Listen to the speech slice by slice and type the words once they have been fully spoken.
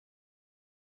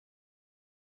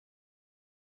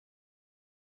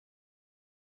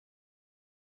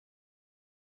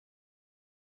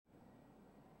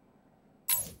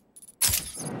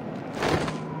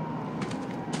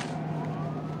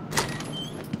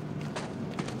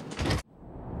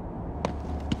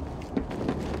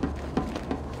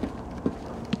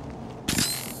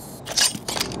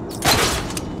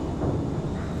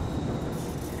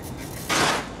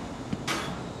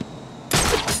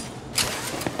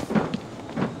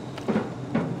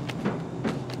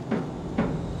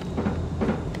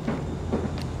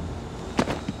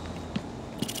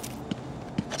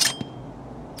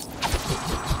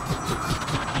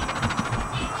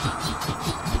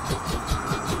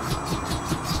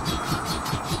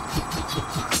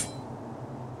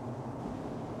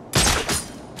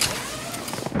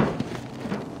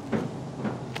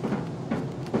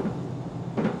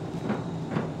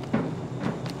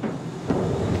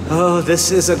Oh,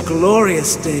 this is a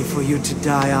glorious day for you to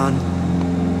die on.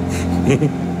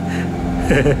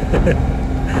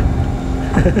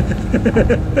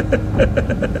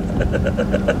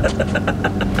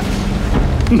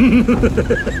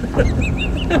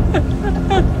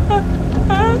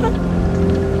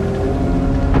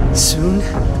 Soon,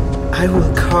 I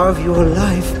will carve your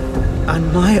life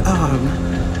on my arm.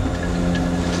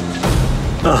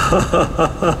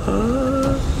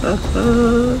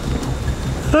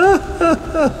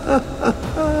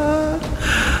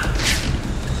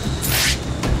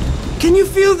 Can you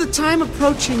feel the time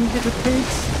approaching, little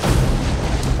pigs?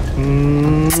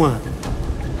 Mwah.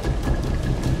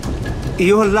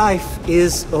 Your life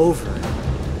is over.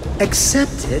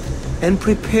 Accept it and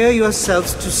prepare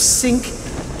yourselves to sink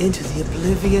into the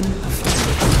oblivion of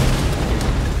time.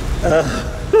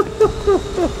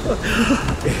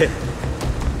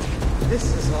 This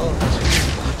is all too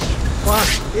much fun,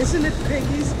 isn't it,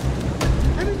 piggies?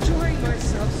 I'm enjoying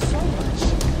myself so much.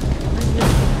 I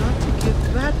never forgot to give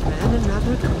Batman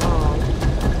another call.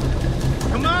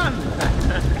 Come on!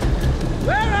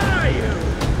 Where are you?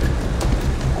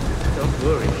 Don't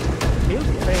worry. He'll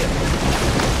fail.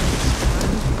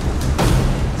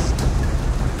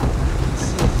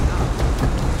 See it now.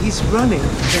 He's running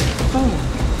that phone,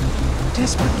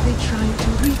 desperately trying to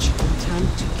reach you in time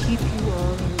to keep you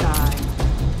all alive.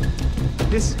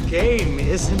 This game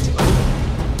isn't over.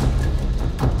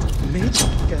 Maybe it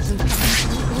doesn't mean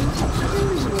I'm going to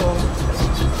kill you all.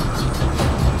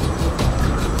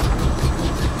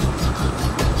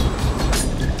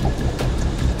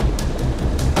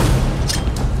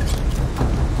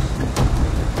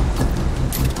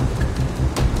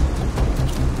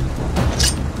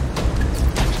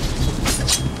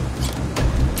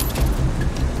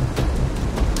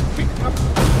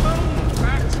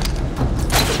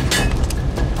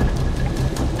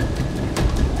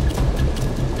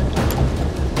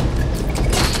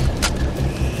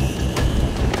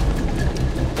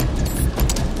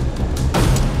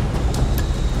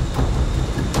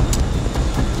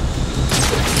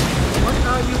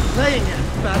 Playing it,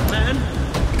 Batman.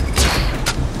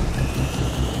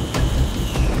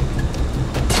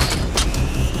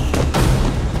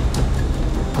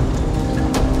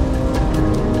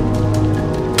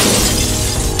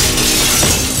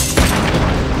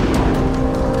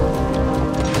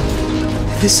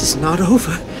 This is not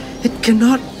over. It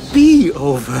cannot be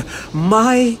over.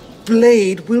 My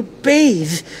blade will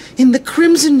bathe in the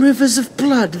crimson rivers of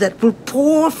blood that will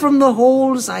pour from the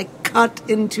holes I cut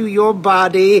into your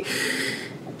body.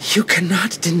 You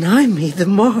cannot deny me the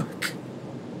mark.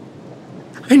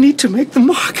 I need to make the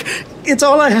mark. It's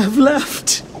all I have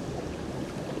left.